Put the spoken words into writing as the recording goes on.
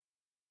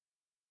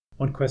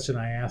One question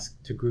I ask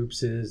to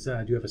groups is,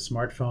 do you have a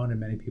smartphone? And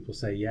many people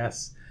say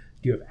yes.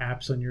 Do you have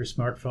apps on your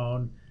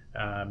smartphone?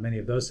 Many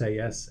of those say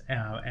yes. And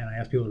I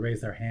ask people to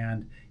raise their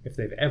hand if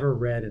they've ever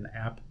read an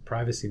app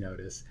privacy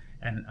notice.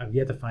 And I've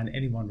yet to find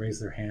anyone raise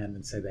their hand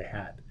and say they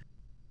had.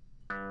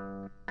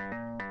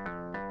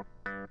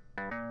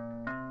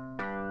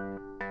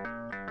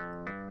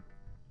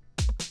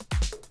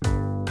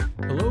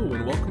 Hello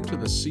and welcome to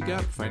the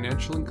CGAP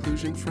Financial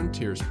Inclusion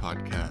Frontiers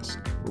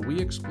podcast, where we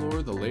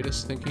explore the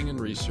latest thinking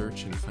and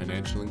research in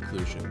financial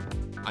inclusion.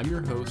 I'm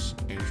your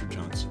host, Andrew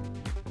Johnson.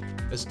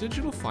 As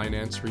digital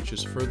finance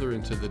reaches further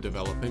into the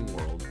developing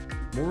world,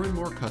 more and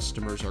more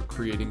customers are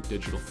creating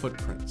digital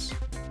footprints,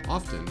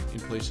 often in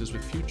places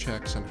with few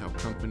checks on how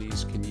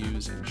companies can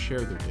use and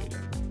share their data.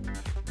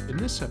 In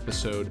this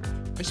episode,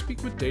 I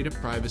speak with data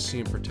privacy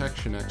and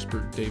protection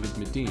expert David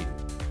Medine.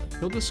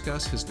 He'll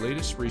discuss his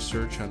latest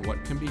research on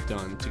what can be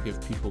done to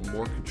give people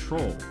more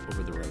control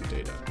over their own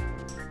data.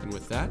 And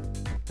with that,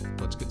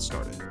 let's get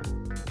started.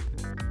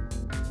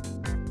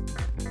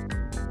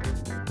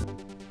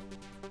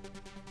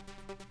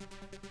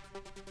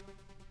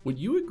 Would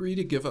you agree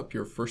to give up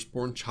your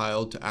firstborn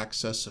child to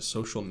access a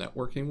social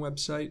networking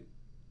website?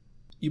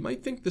 You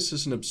might think this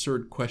is an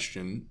absurd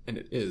question, and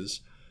it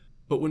is,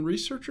 but when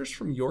researchers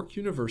from York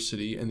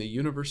University and the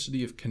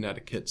University of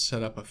Connecticut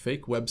set up a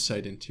fake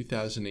website in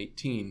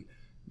 2018,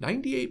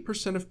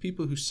 98% of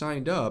people who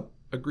signed up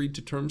agreed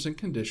to terms and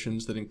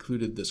conditions that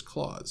included this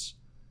clause.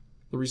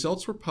 The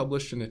results were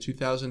published in a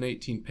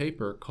 2018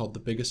 paper called The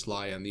Biggest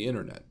Lie on the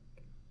Internet.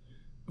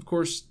 Of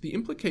course, the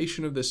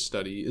implication of this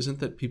study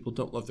isn't that people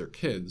don't love their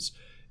kids,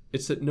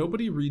 it's that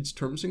nobody reads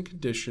terms and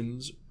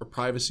conditions or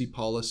privacy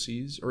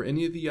policies or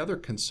any of the other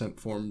consent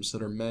forms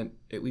that are meant,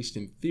 at least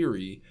in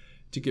theory,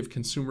 to give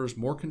consumers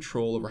more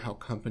control over how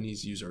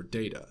companies use our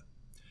data.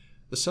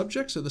 The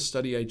subjects of the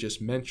study I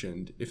just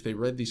mentioned, if they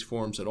read these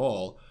forms at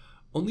all,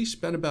 only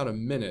spent about a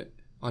minute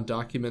on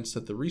documents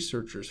that the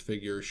researchers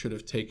figure should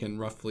have taken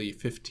roughly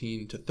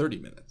 15 to 30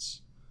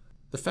 minutes.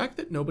 The fact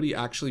that nobody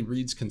actually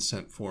reads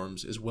consent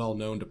forms is well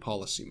known to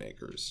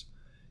policymakers.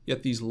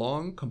 Yet these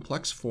long,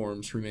 complex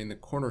forms remain the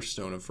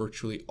cornerstone of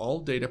virtually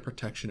all data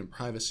protection and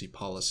privacy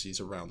policies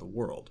around the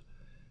world.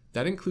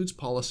 That includes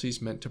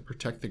policies meant to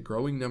protect the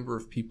growing number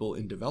of people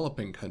in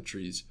developing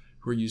countries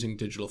who are using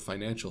digital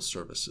financial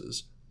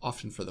services,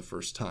 often for the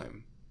first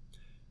time.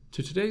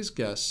 To today's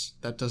guests,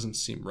 that doesn't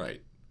seem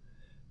right.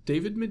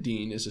 David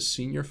Medine is a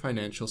senior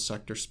financial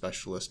sector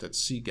specialist at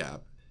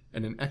CGAP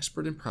and an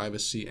expert in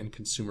privacy and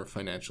consumer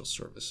financial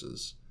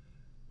services.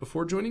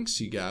 Before joining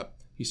CGAP,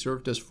 he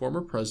served as former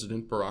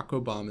President Barack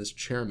Obama's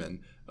chairman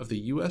of the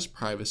U.S.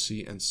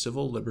 Privacy and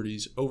Civil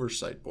Liberties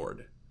Oversight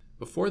Board.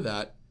 Before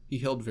that, he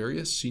held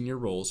various senior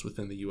roles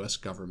within the U.S.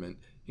 government,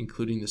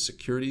 including the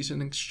Securities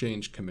and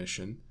Exchange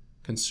Commission,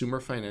 Consumer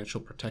Financial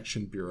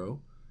Protection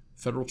Bureau,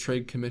 Federal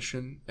Trade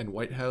Commission, and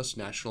White House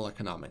National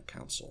Economic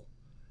Council.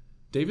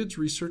 David's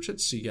research at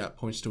CGAP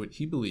points to what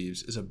he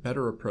believes is a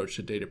better approach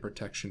to data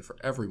protection for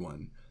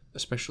everyone,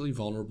 especially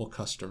vulnerable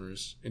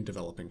customers in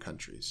developing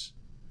countries.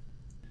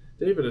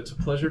 David, it's a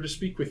pleasure to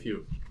speak with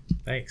you.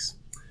 Thanks.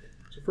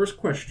 So first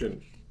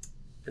question,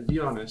 and be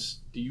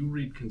honest, do you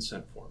read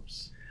consent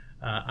forms?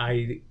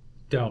 I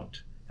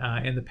don't.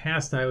 In the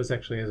past, I was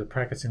actually, as a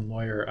practicing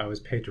lawyer, I was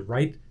paid to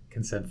write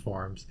consent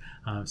forms.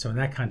 So in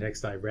that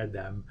context, I read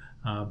them.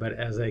 But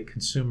as a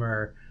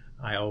consumer,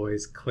 I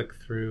always click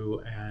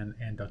through and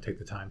don't take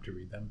the time to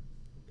read them.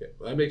 Okay,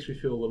 well, that makes me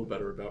feel a little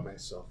better about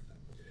myself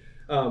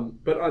then.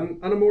 But on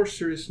a more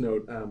serious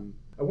note,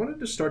 I wanted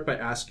to start by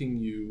asking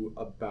you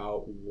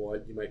about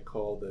what you might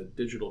call the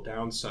digital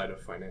downside of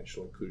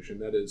financial inclusion.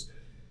 That is,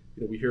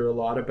 we hear a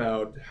lot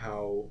about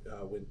how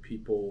when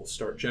people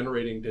start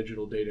generating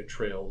digital data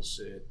trails,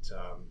 it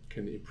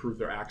can improve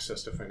their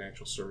access to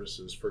financial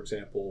services, for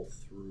example,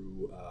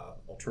 through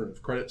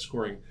alternative credit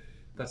scoring.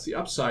 That's the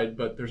upside,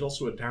 but there's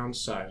also a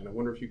downside, and I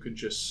wonder if you could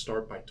just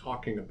start by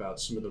talking about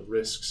some of the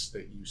risks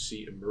that you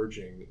see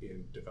emerging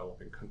in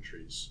developing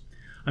countries.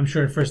 I'm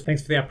sure. First,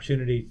 thanks for the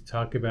opportunity to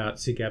talk about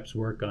CGAP's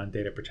work on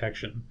data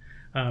protection.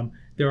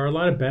 There are a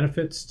lot of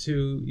benefits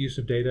to use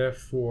of data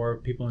for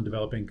people in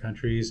developing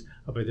countries,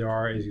 but there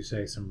are, as you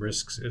say, some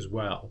risks as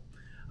well.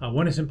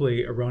 One is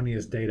simply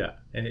erroneous data.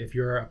 And if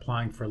you're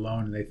applying for a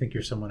loan and they think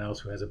you're someone else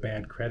who has a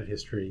bad credit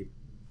history,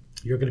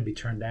 you're going to be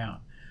turned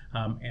down.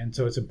 And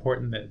so it's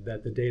important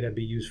that the data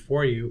be used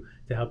for you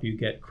to help you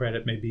get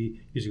credit, maybe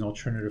using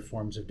alternative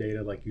forms of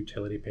data like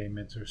utility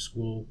payments or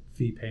school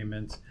fee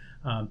payments.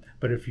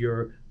 But if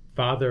your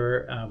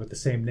father with the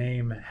same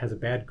name has a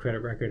bad credit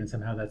record and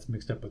somehow that's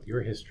mixed up with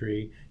your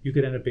history, you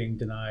could end up being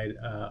denied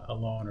a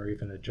loan or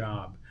even a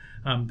job.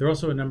 There are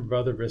also a number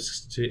of other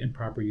risks to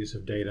improper use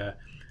of data,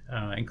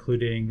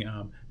 including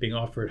being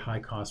offered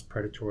high-cost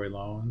predatory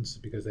loans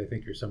because they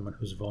think you're someone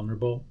who's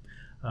vulnerable,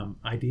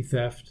 ID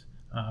theft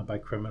by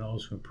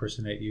criminals who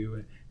impersonate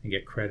you and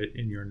get credit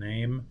in your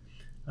name,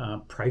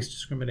 price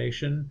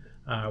discrimination,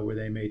 where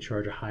they may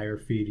charge a higher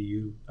fee to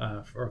you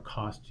or a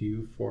cost to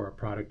you for a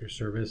product or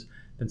service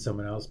than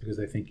someone else because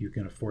they think you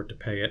can afford to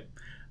pay it,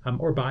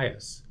 or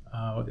bias.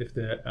 if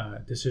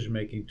the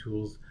decision-making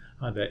tools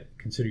that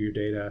consider your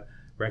data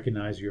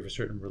recognize you have a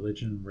certain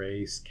religion,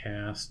 race,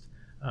 caste,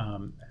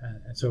 and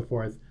so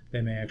forth,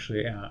 they may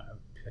actually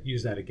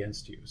use that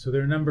against you. So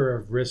there are a number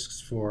of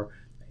risks for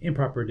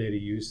improper data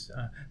use,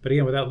 but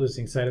again, without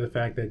losing sight of the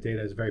fact that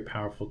data is a very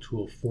powerful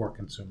tool for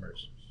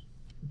consumers.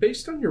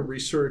 Based on your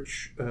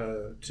research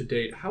to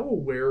date, how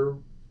aware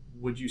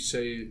would you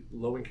say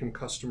low-income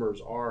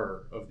customers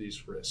are of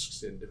these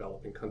risks in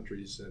developing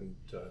countries, and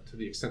to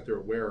the extent they're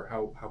aware,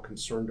 how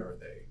concerned are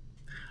they?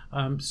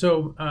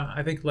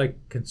 I think like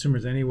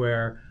consumers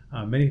anywhere,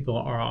 many people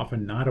are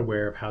often not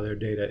aware of how their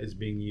data is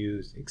being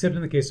used, except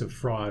in the case of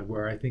fraud,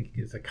 where I think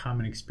it's a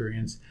common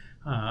experience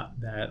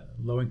that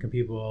low-income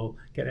people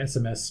get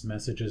SMS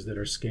messages that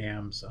are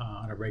scams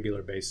on a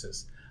regular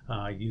basis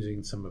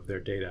using some of their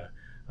data.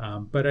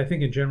 But I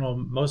think in general,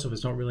 most of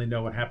us don't really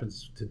know what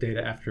happens to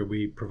data after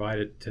we provide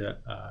it to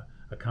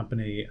a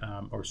company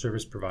or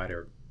service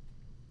provider.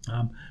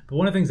 But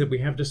one of the things that we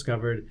have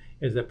discovered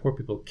is that poor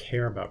people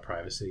care about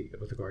privacy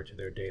with regard to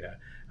their data.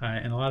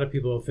 And a lot of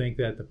people think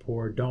that the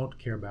poor don't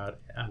care about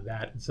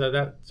that. And so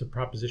that's a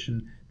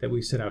proposition that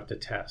we set out to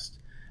test.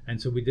 And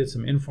so we did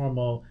some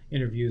informal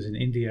interviews in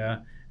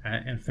India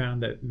and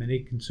found that many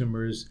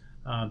consumers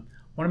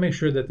want to make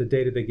sure that the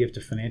data they give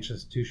to financial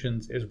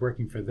institutions is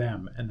working for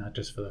them and not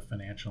just for the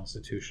financial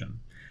institution.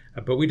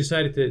 But we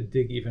decided to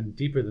dig even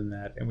deeper than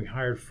that, and we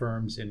hired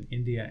firms in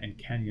India and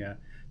Kenya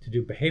to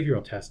do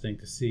behavioral testing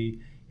to see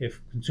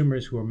if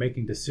consumers who are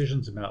making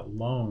decisions about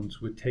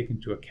loans would take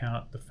into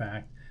account the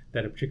fact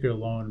that a particular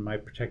loan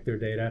might protect their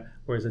data,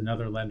 whereas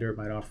another lender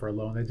might offer a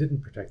loan that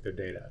didn't protect their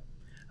data.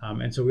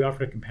 And so we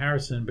offered a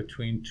comparison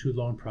between two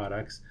loan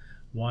products,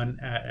 one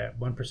at a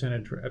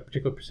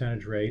particular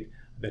percentage rate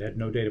that had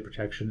no data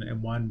protection,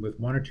 and one with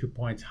 1 or 2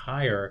 points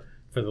higher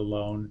for the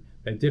loan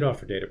that did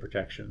offer data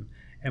protection.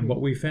 And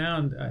what we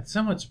found,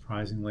 somewhat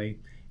surprisingly,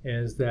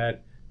 is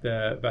that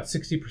about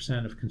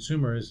 60% of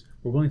consumers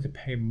were willing to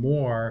pay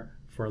more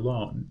for a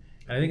loan.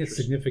 And I think it's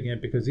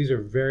significant because these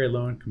are very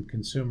low-income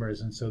consumers,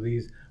 and so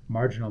these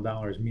marginal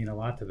dollars mean a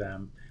lot to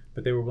them,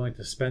 but they were willing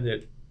to spend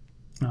it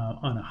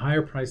on a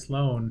higher price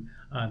loan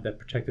that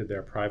protected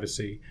their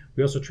privacy.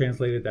 We also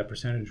translated that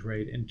percentage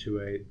rate into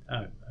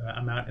a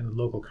amount in the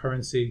local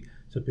currency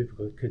so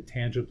people could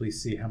tangibly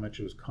see how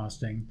much it was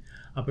costing.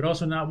 But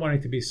also not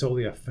wanting to be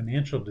solely a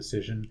financial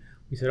decision,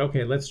 we said,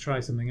 okay, let's try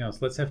something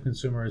else. Let's have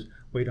consumers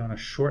wait on a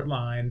short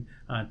line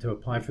to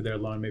apply for their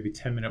loan, maybe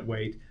 10-minute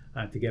wait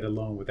to get a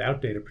loan without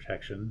data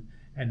protection,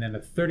 and then a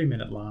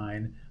 30-minute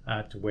line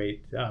to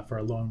wait for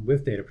a loan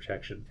with data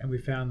protection. And we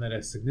found that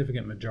a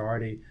significant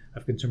majority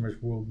of consumers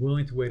were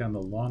willing to wait on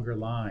the longer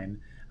line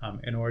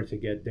in order to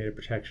get data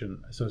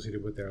protection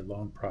associated with their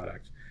loan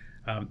product.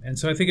 And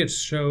so I think it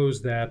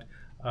shows that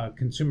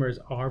consumers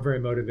are very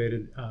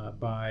motivated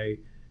by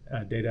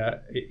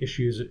data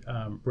issues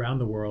around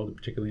the world,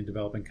 particularly in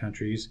developing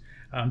countries,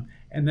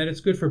 and that it's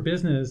good for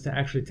business to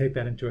actually take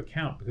that into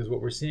account, because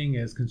what we're seeing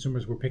is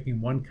consumers were picking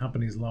one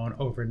company's loan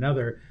over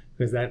another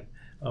because that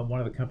one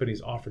of the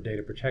companies offered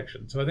data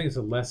protection. So I think it's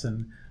a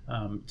lesson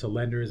to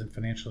lenders and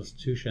financial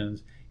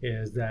institutions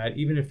is that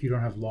even if you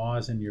don't have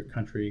laws in your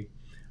country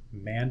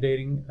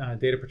mandating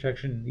data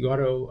protection, you ought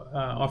to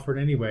offer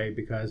it anyway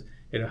because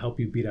it'll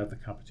help you beat out the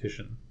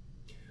competition.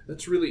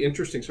 That's really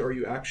interesting. So are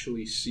you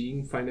actually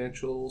seeing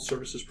financial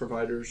services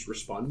providers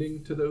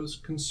responding to those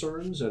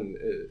concerns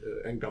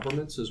and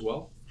governments as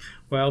well?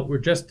 Well, we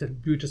just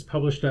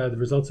published the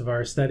results of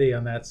our study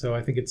on that, so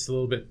I think it's a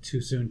little bit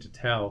too soon to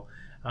tell.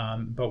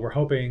 But we're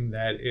hoping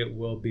that it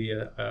will be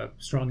a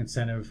strong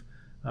incentive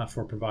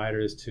for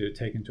providers to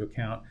take into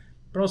account,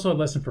 but also a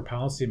lesson for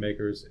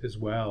policymakers as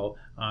well,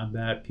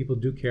 that people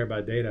do care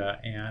about data,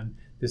 and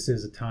this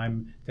is a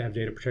time to have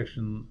data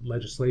protection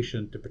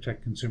legislation to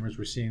protect consumers.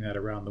 We're seeing that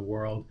around the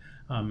world.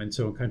 And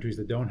so in countries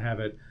that don't have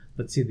it,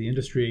 let's see the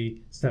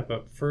industry step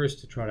up first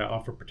to try to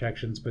offer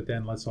protections, but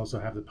then let's also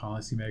have the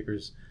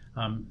policymakers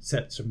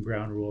set some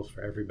ground rules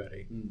for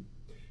everybody.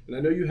 And I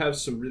know you have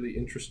some really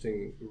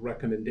interesting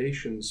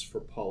recommendations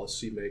for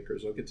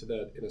policymakers. I'll get to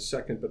that in a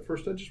second. But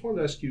first, I just wanted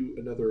to ask you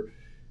another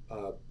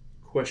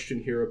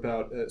question here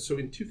about, so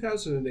in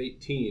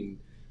 2018,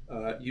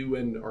 you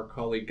and our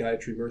colleague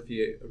Gayatri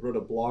Murthy wrote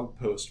a blog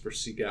post for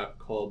CGAP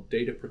called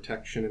Data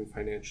Protection and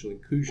Financial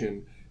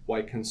Inclusion,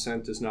 Why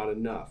Consent is Not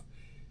Enough.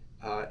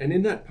 And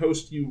in that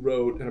post you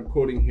wrote, and I'm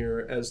quoting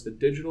here, as the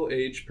digital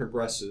age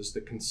progresses,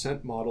 the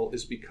consent model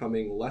is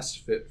becoming less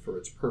fit for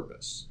its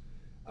purpose.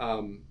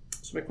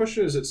 So my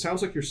question is, it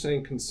sounds like you're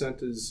saying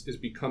consent is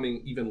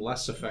becoming even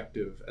less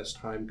effective as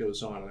time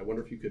goes on. And I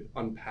wonder if you could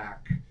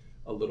unpack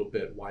a little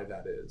bit why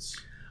that is.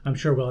 I'm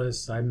sure, well,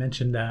 as I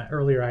mentioned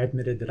earlier, I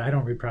admitted that I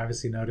don't read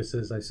privacy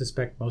notices. I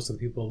suspect most of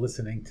the people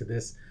listening to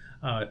this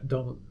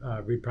don't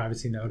read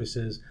privacy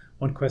notices.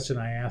 One question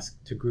I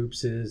ask to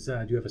groups is,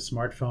 do you have a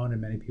smartphone? And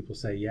many people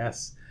say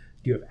yes.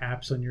 Do you have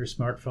apps on your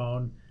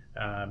smartphone?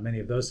 Many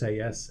of those say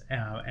yes.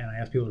 And I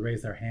ask people to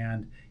raise their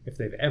hand if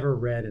they've ever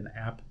read an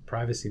app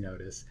privacy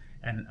notice.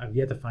 And I've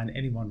yet to find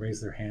anyone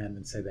raise their hand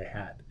and say they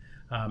had.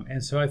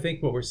 And so I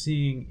think what we're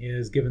seeing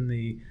is, given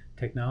the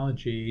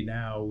technology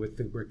now,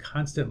 we're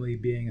constantly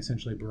being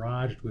essentially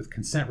barraged with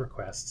consent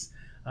requests,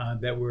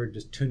 that we're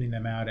just tuning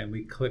them out and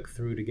we click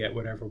through to get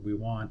whatever we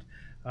want,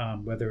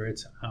 whether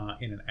it's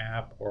in an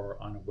app or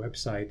on a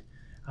website.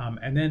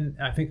 And then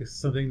I think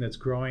something that's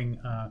growing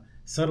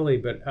subtly,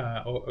 but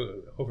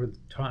over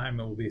time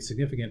it will be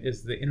significant,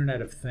 is the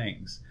Internet of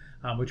Things,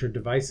 which are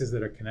devices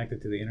that are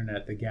connected to the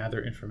Internet that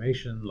gather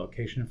information,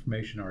 location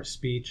information, or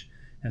speech,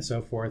 and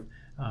so forth,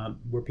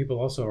 where people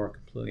also are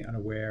completely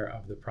unaware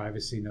of the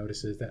privacy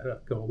notices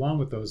that go along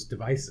with those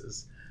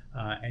devices.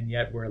 And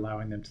yet we're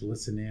allowing them to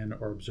listen in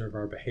or observe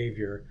our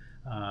behavior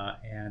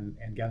and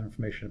gather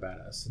information about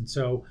us. And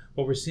so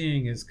what we're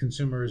seeing is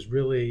consumers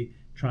really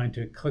trying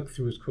to click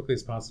through as quickly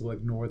as possible,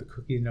 ignore the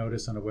cookie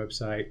notice on a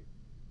website,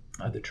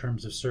 the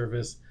terms of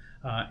service,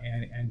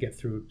 and get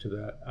through to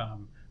the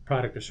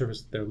product or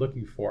service that they're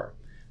looking for.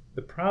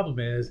 The problem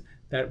is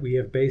that we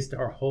have based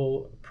our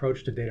whole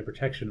approach to data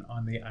protection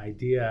on the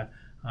idea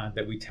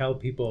that we tell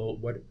people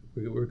what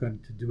we're going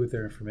to do with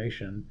their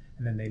information,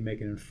 and then they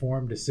make an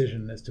informed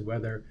decision as to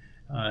whether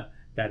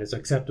that is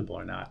acceptable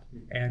or not.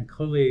 And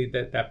clearly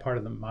that part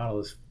of the model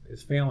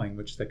is failing,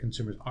 which is that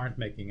consumers aren't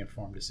making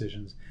informed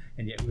decisions,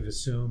 and yet we've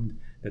assumed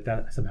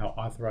that somehow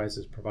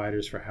authorizes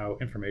providers for how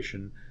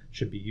information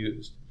should be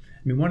used.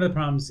 I mean, one of the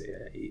problems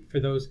for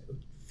those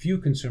few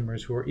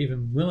consumers who are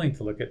even willing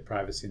to look at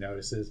privacy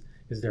notices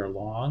is they're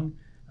long.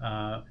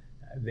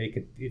 They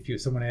could,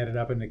 someone added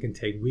up, and it can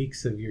take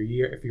weeks of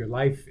your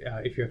life,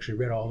 if you actually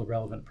read all the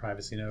relevant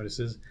privacy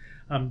notices.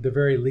 They're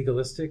very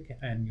legalistic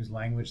and use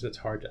language that's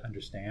hard to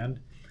understand.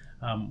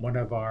 One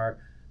of our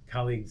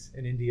colleagues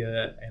in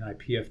India,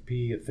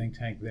 NIPFP, a think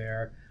tank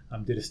there,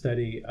 did a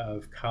study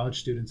of college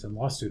students and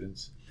law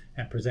students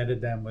and presented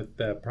them with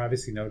the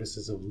privacy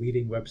notices of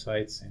leading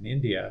websites in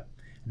India,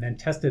 and then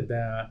tested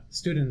the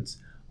students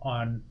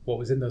on what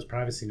was in those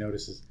privacy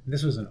notices. And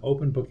this was an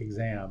open book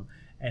exam,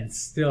 and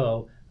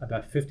still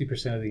about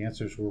 50% of the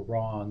answers were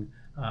wrong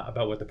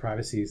about what the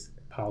privacy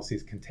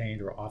policies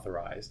contained or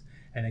authorized.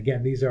 And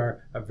again, these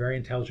are a very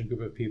intelligent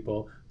group of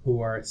people who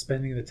are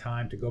spending the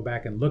time to go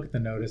back and look at the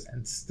notice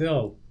and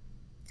still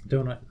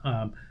don't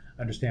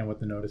understand what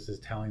the notice is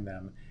telling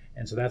them.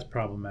 And so that's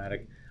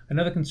problematic.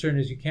 Another concern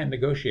is you can't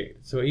negotiate.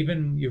 So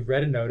even you've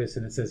read a notice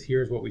and it says,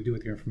 here's what we do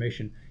with your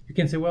information. You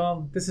can't say,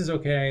 well, this is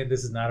okay,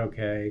 this is not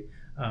okay.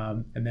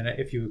 And then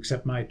if you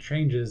accept my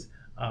changes,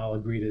 I'll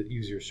agree to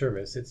use your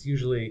service. It's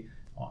usually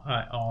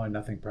all or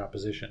nothing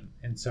proposition.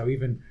 And so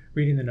even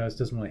reading the notice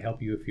doesn't really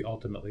help you if you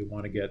ultimately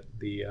want to get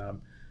the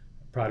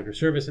product or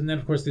service. And then,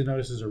 of course, the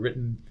notices are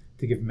written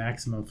to give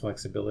maximum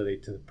flexibility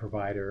to the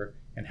provider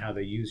and how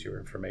they use your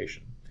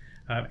information.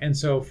 And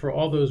so for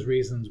all those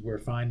reasons, we're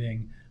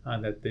finding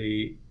that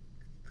the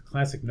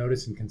classic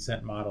notice and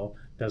consent model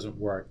doesn't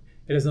work.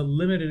 It has a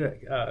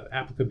limited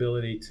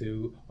applicability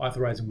to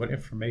authorizing what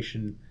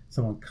information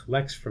someone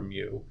collects from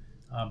you.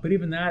 But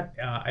even that,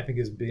 I think,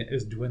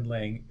 is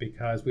dwindling,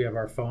 because we have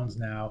our phones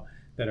now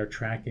that are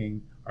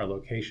tracking our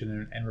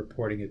location and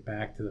reporting it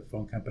back to the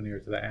phone company or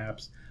to the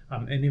apps.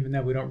 And even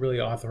then, we don't really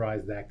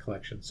authorize that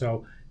collection.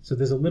 So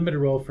there's a limited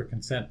role for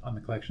consent on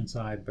the collection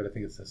side, but I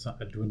think it's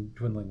a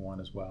dwindling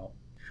one as well.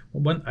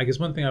 I guess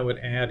one thing I would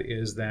add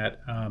is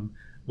that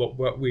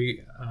what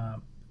we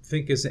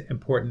think is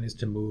important is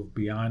to move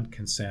beyond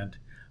consent,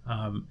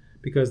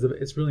 because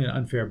it's really an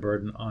unfair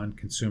burden on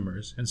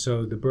consumers. And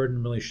so the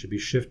burden really should be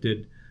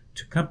shifted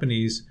to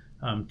companies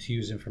to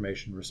use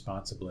information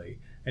responsibly.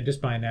 And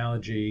just by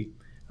analogy,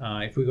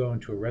 if we go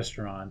into a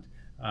restaurant,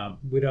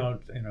 we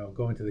don't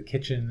go into the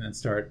kitchen and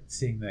start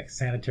seeing the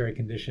sanitary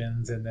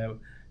conditions and the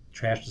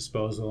trash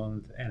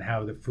disposal and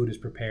how the food is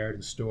prepared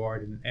and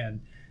stored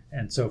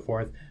and so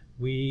forth.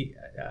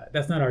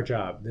 That's not our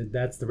job.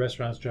 That's the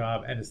restaurant's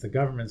job, and it's the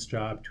government's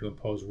job to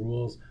impose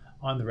rules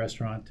on the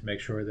restaurant to make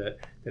sure that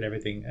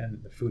everything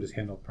and the food is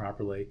handled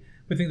properly.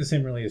 We think the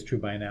same really is true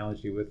by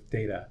analogy with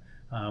data,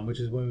 which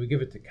is when we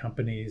give it to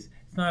companies,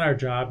 it's not our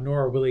job,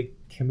 nor really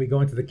can we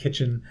go into the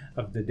kitchen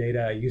of the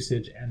data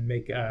usage and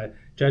make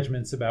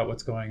judgments about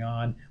what's going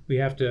on. We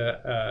have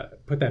to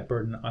put that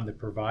burden on the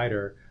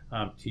provider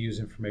to use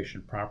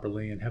information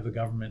properly and have the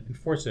government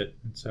enforce it,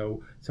 and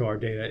so our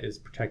data is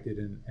protected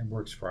and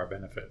works for our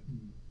benefit.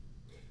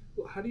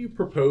 Well, how do you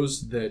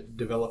propose that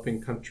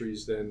developing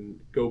countries then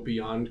go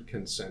beyond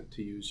consent,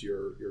 to use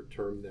your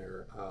term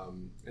there,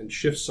 and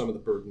shift some of the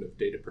burden of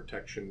data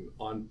protection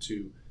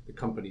onto the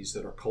companies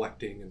that are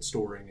collecting and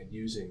storing and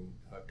using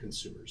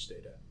consumers'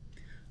 data?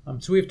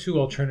 So we have two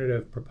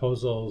alternative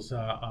proposals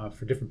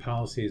for different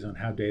policies on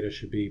how data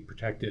should be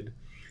protected.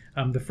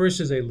 The first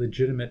is a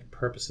legitimate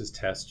purposes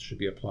test should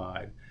be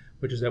applied,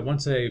 which is that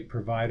once a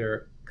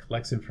provider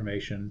collects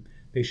information,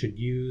 they should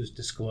use,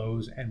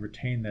 disclose, and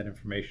retain that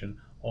information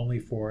only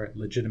for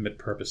legitimate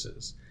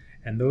purposes.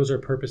 And those are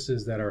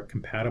purposes that are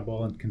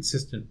compatible and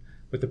consistent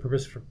with the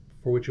purpose for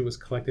which it was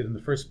collected in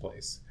the first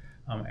place.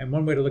 And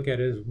one way to look at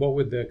it is, what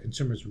would the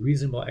consumer's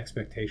reasonable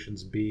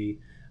expectations be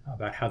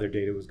about how their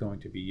data was going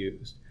to be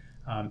used?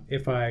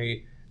 If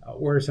I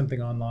order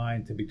something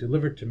online to be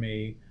delivered to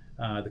me,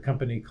 The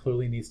company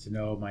clearly needs to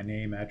know my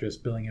name, address,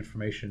 billing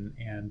information,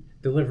 and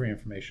delivery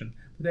information,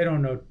 but they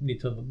don't need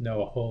to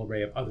know a whole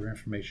array of other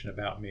information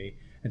about me.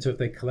 And so if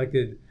they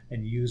collected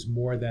and used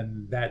more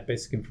than that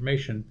basic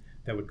information,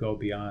 that would go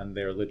beyond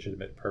their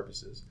legitimate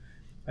purposes.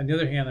 On the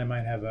other hand, I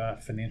might have a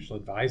financial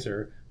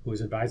advisor who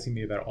is advising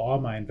me about all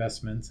my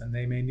investments, and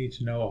they may need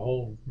to know a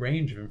whole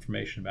range of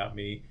information about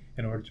me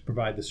in order to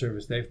provide the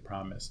service they've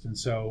promised. And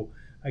so,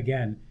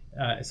 again,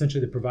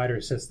 essentially the provider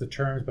sets the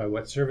terms by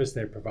what service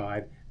they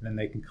provide, and then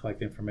they can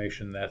collect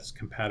information that's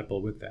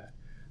compatible with that.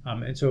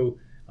 And so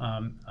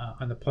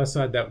on the plus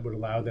side, that would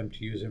allow them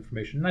to use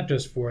information not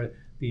just for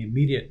the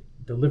immediate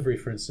delivery,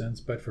 for instance,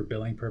 but for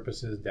billing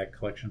purposes, debt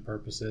collection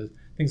purposes,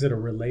 things that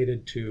are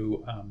related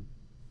to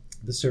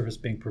the service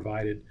being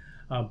provided.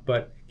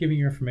 But giving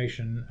your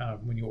information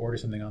when you order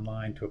something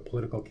online to a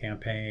political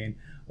campaign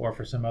or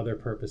for some other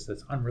purpose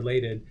that's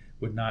unrelated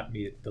would not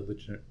meet the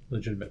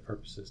legitimate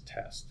purposes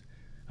test.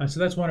 So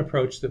that's one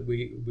approach that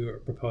we were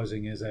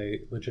proposing as a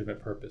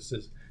legitimate purpose.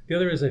 The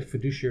other is a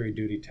fiduciary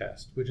duty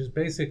test, which is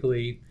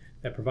basically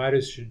that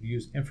providers should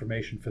use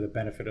information for the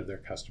benefit of their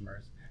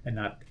customers and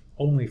not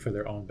only for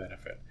their own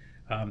benefit.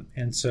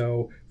 And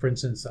so, for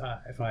instance,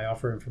 if I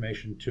offer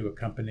information to a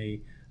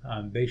company,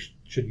 they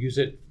should use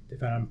it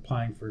if I'm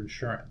applying for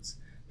insurance.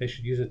 They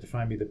should use it to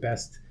find me the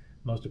best,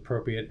 most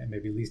appropriate, and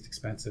maybe least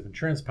expensive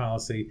insurance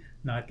policy,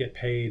 not get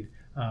paid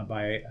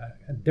by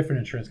a different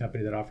insurance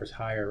company that offers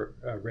higher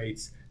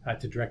rates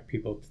to direct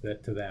people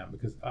to them.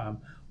 Because,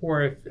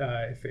 or if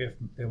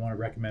they want to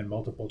recommend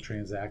multiple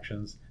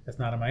transactions, that's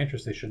not in my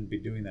interest. They shouldn't be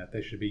doing that.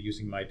 They should be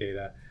using my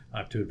data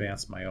to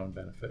advance my own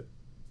benefit.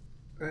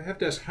 I have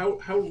to ask, how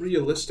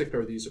realistic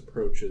are these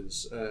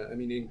approaches? I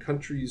mean, in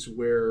countries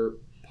where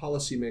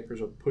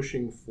policymakers are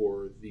pushing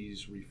for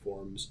these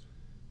reforms,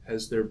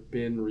 has there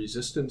been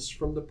resistance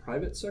from the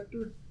private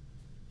sector?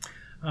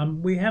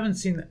 We haven't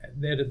seen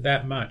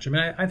that much. I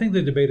mean, I think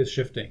the debate is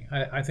shifting.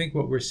 I think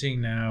what we're seeing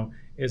now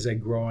is a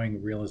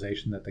growing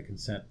realization that the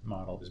consent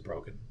model is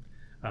broken.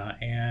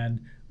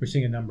 And we're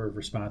seeing a number of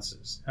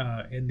responses.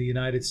 In the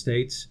United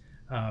States,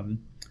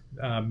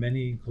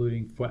 many,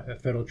 including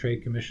Federal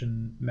Trade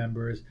Commission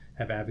members,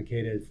 have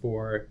advocated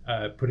for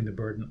putting the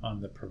burden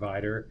on the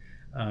provider.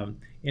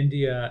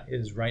 India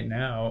is right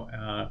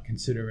now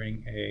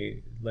considering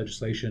a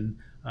legislation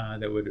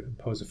that would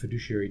impose a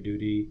fiduciary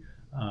duty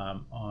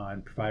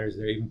on providers.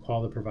 They even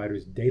call the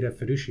providers data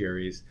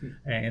fiduciaries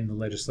in the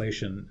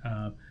legislation.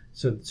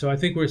 So I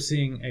think we're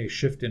seeing a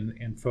shift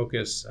in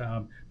focus.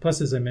 Plus,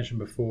 as I mentioned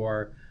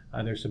before,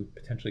 there's some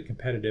potentially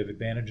competitive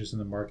advantages in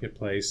the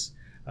marketplace.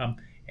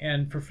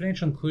 And for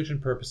financial inclusion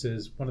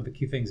purposes, one of the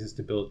key things is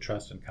to build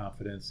trust and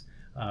confidence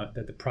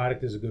that the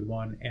product is a good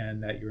one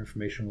and that your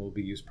information will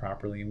be used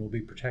properly and will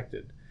be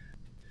protected.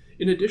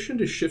 In addition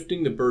to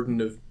shifting the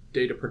burden of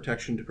data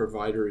protection to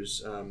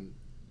providers,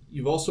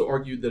 you've also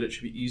argued that it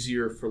should be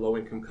easier for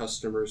low-income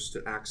customers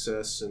to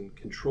access and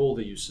control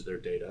the use of their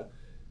data.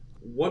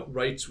 What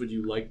rights would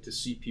you like to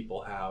see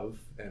people have,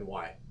 and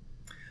why?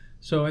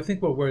 So I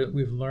think what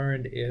we've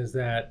learned is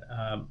that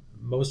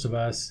most of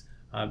us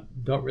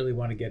don't really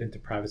want to get into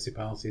privacy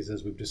policies,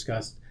 as we've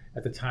discussed,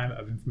 at the time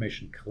of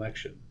information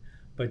collection.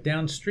 But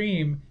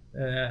downstream,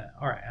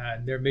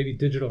 there may be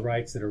digital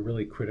rights that are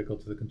really critical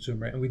to the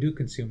consumer, and we do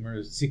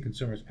see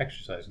consumers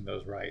exercising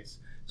those rights.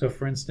 So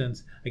for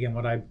instance, again,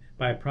 when I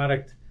buy a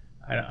product,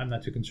 I'm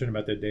not too concerned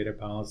about their data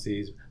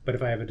policies, but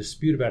if I have a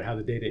dispute about how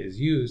the data is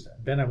used,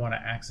 then I want to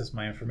access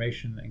my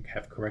information and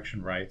have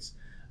correction rights.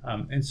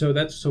 And so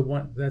that's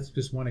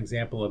just one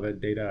example of a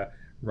data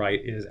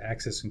right, is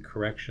access and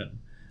correction.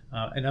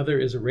 Another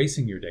is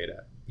erasing your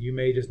data. You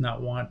may just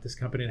not want this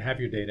company to have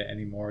your data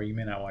anymore. You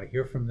may not want to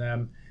hear from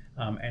them,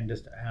 and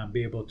just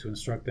be able to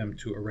instruct them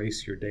to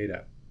erase your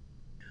data.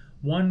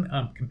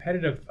 One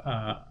competitive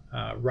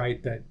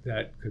right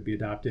that could be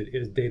adopted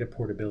is data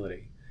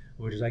portability,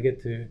 which is I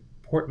get to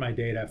port my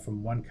data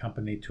from one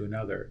company to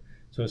another.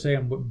 So say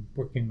I'm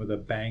working with a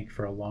bank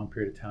for a long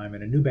period of time,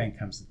 and a new bank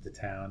comes into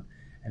town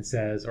and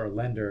says, or a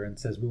lender, and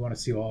says, we want to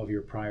see all of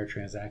your prior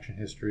transaction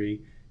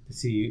history to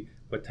see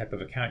what type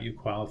of account you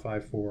qualify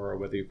for or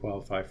whether you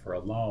qualify for a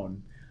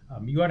loan.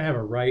 You ought to have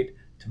a right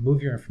to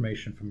move your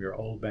information from your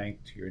old bank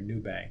to your new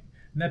bank.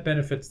 And that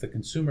benefits the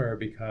consumer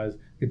because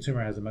the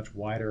consumer has a much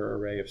wider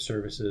array of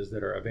services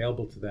that are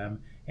available to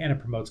them, and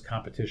it promotes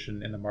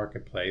competition in the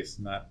marketplace,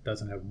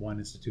 doesn't have one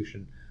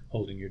institution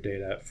holding your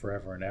data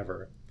forever and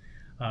ever.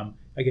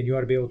 Again, you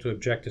ought to be able to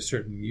object to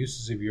certain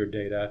uses of your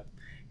data.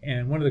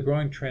 And one of the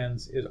growing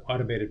trends is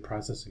automated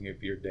processing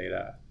of your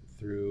data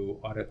through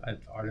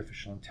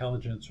artificial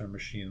intelligence or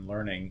machine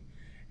learning.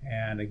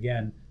 And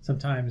again,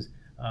 sometimes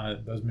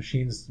those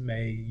machines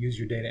may use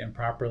your data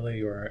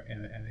improperly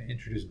and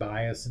introduce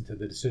bias into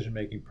the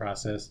decision-making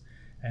process.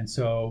 And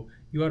so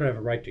you ought to have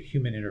a right to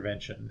human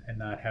intervention and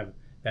not have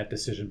that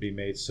decision be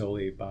made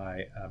solely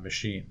by a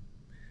machine.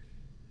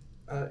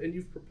 And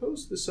you've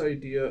proposed this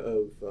idea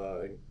of,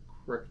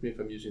 correct me if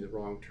I'm using the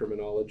wrong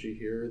terminology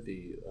here,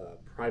 the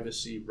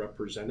privacy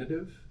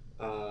representative,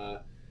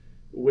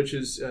 which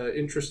is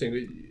interesting.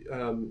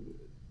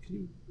 Can can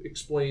you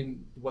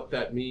explain what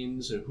that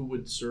means and who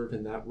would serve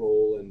in that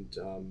role? And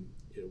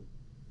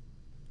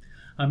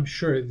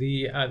Sure.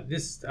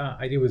 This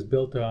idea was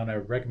built on a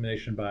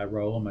recommendation by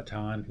Rahul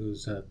Matan,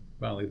 who's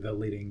probably the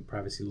leading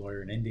privacy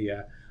lawyer in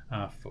India,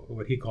 for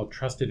what he called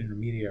trusted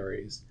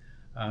intermediaries,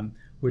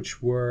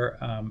 which were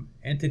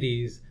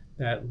entities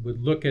that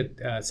would look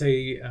at,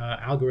 say,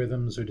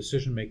 algorithms or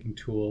decision-making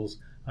tools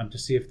to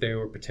see if they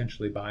were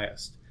potentially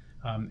biased.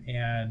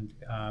 And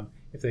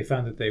if they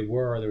found that they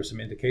were, or there was some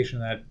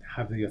indication of that,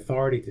 have the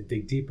authority to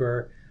dig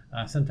deeper.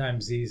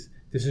 Sometimes these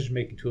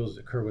decision-making tools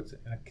occur what's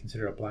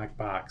considered a black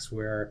box,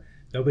 where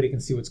nobody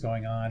can see what's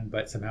going on,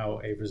 but somehow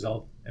a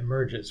result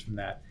emerges from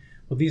that.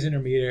 Well, these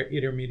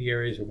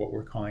intermediaries, or what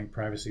we're calling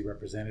privacy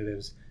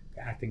representatives,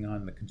 acting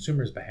on the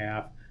consumer's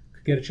behalf,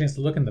 could get a chance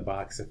to look in the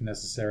box if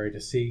necessary to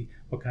see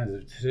what kinds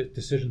of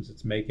decisions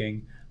it's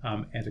making,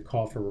 and to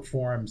call for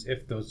reforms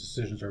if those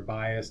decisions are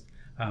biased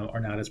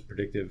or not as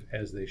predictive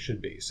as they should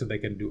be. So they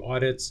can do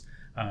audits,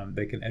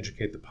 they can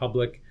educate the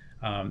public,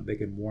 they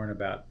can warn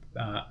about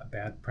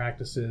bad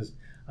practices.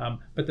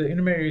 But the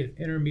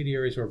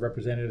intermediaries or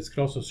representatives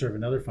could also serve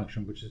another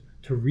function, which is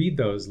to read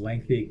those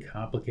lengthy,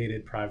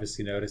 complicated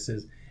privacy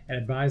notices and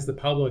advise the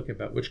public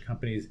about which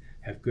companies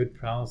have good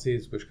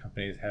policies, which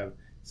companies have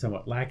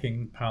somewhat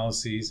lacking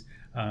policies,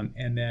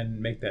 and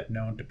then make that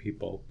known to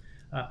people.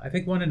 I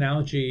think one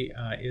analogy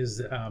is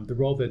the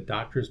role that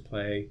doctors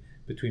play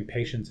between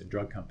patients and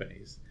drug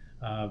companies.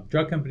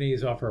 Drug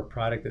companies offer a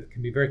product that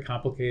can be very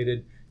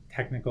complicated,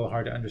 technical,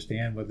 hard to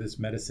understand what this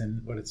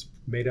medicine, what it's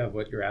made of,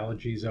 what your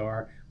allergies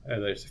are,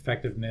 there's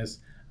effectiveness.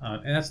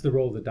 And that's the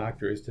role of the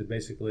doctor, is to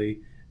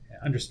basically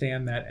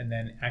understand that and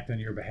then act on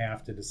your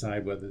behalf to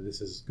decide whether this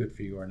is good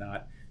for you or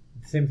not.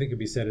 The same thing could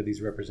be said of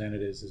these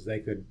representatives, is they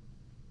could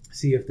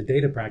see if the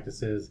data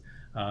practices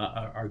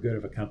are good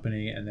of a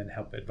company and then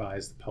help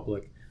advise the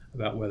public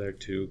about whether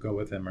to go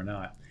with them or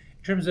not.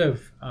 In terms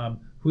of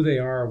who they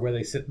are, where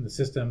they sit in the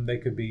system, they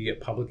could be a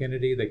public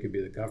entity, they could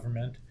be the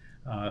government,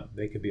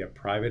 they could be a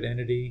private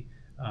entity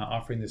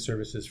offering the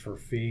services for a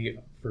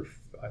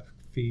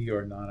fee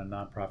or on a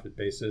nonprofit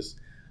basis.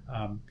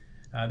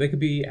 They could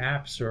be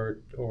apps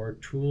or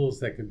tools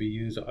that could be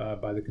used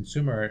by the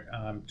consumer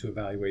to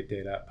evaluate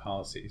data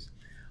policies.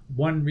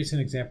 One recent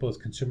example is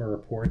Consumer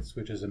Reports,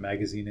 which is a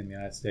magazine in the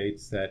United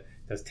States that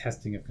does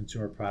testing of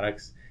consumer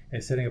products and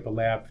is setting up a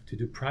lab to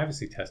do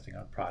privacy testing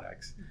on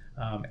products.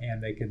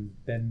 And they can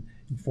then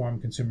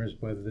inform consumers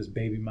whether this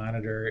baby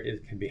monitor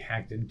can be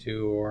hacked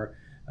into, or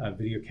a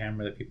video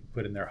camera that people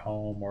put in their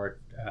home,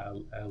 or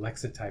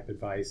Alexa type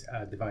device.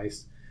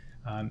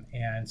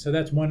 And so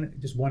that's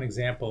just one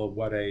example of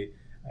what a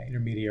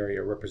intermediary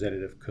or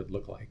representative could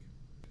look like.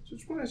 So I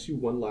just want to ask you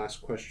one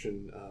last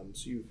question.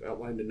 So you've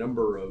outlined a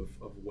number of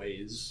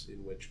ways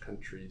in which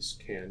countries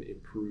can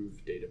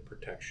improve data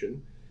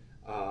protection.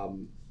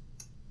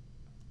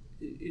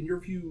 In your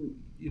view,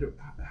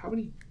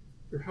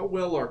 how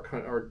well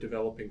are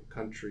developing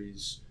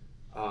countries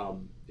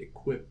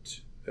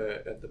equipped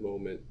at the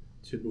moment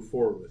to move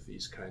forward with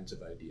these kinds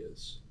of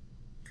ideas?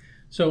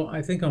 So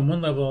I think on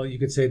one level, you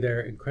could say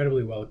they're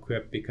incredibly well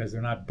equipped because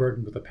they're not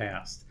burdened with the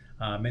past.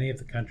 Many of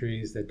the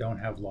countries that don't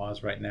have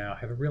laws right now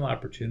have a real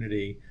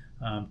opportunity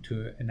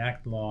to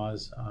enact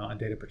laws on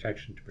data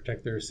protection to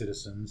protect their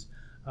citizens,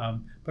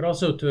 but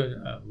also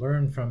to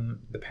learn from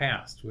the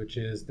past, which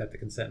is that the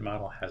consent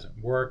model hasn't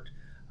worked.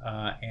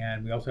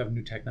 And we also have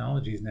new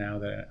technologies now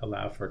that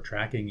allow for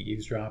tracking,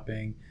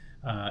 eavesdropping,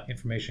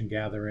 information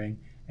gathering,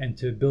 and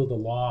to build a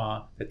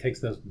law that takes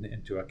those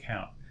into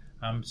account.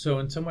 So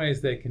in some ways,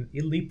 they can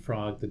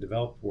leapfrog the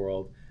developed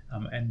world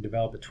and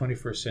develop a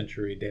 21st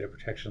century data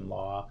protection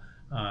law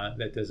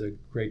that does a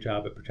great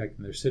job at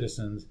protecting their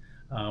citizens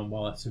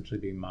while essentially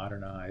being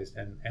modernized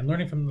and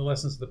learning from the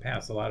lessons of the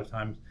past. A lot of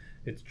times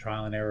it's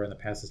trial and error in the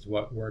past as to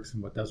what works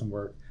and what doesn't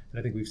work. And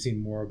I think we've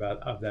seen more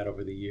of that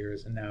over the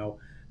years. And now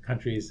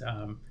countries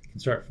can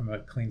start from a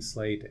clean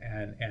slate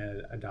and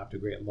adopt a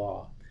great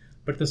law.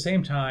 But at the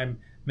same time,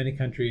 many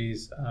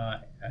countries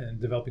in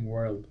the developing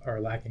world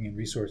are lacking in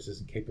resources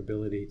and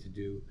capability to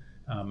do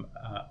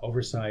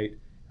oversight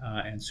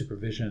and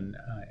supervision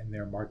in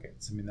their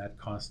markets. I mean, that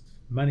costs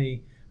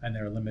money and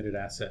there are limited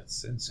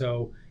assets. And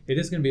so it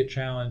is going to be a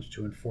challenge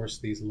to enforce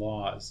these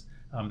laws.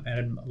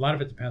 And a lot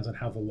of it depends on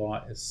how the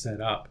law is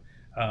set up.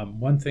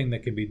 One thing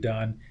that can be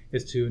done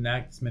is to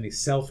enact as many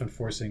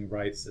self-enforcing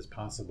rights as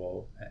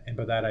possible. And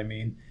by that I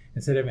mean,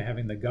 instead of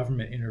having the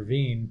government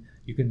intervene,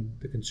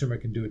 the consumer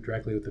can do it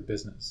directly with the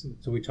business.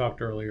 So we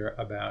talked earlier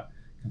about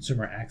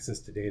consumer access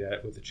to data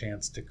with a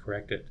chance to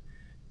correct it.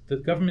 The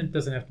government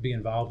doesn't have to be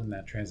involved in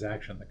that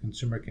transaction. The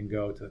consumer can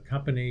go to the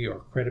company or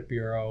credit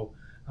bureau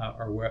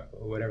or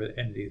whatever the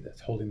entity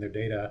that's holding their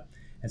data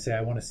and say,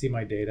 I want to see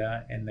my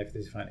data, and if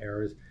they find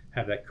errors,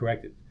 have that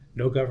corrected.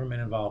 No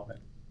government involvement.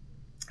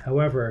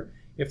 However,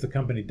 if the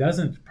company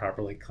doesn't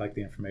properly collect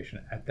the information,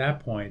 at that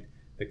point,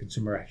 the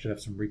consumer should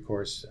have some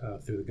recourse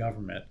through the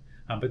government.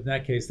 But in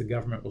that case, the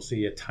government will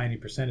see a tiny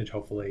percentage,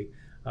 hopefully,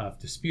 of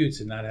disputes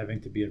and not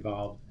having to be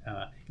involved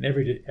in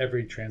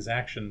every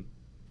transaction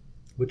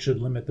which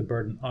should limit the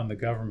burden on the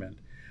government.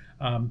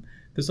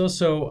 There's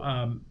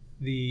also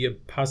the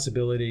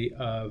possibility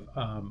of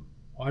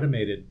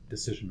automated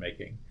decision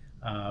making,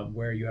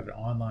 where you have an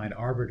online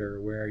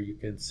arbiter where you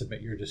can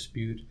submit your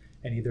dispute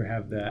and either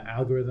have the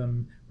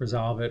algorithm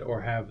resolve it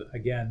or have,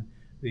 again,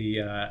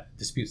 the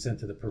dispute sent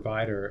to the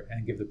provider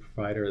and give the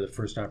provider the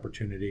first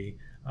opportunity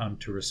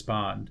to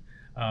respond.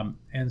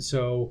 And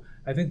so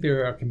I think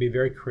there can be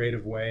very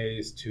creative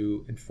ways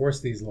to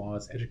enforce these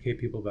laws, educate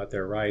people about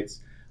their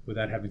rights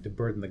without having to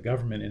burden the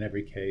government in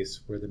every case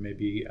where there may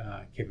be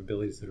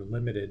capabilities that are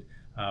limited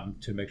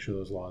to make sure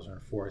those laws are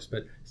enforced,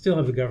 but still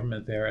have the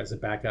government there as a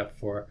backup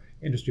for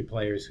industry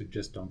players who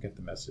just don't get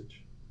the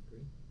message.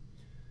 Great.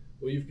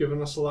 Well, you've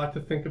given us a lot to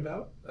think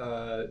about.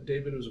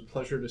 David, it was a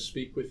pleasure to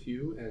speak with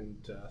you, and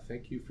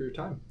thank you for your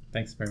time.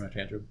 Thanks very much,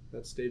 Andrew.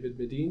 That's David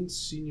Medine,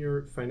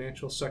 Senior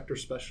Financial Sector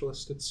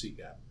Specialist at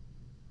CGAP.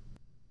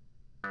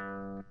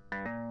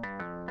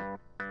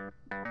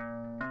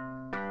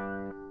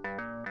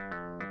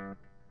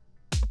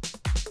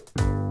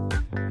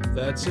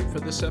 That's it for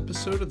this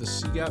episode of the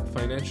CGAP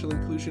Financial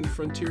Inclusion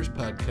Frontiers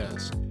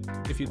podcast.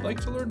 If you'd like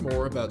to learn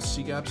more about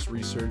CGAP's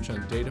research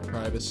on data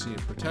privacy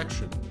and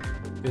protection,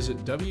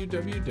 visit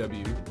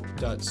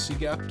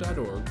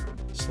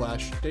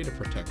www.cgap.org/data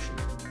protection.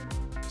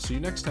 See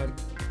you next time.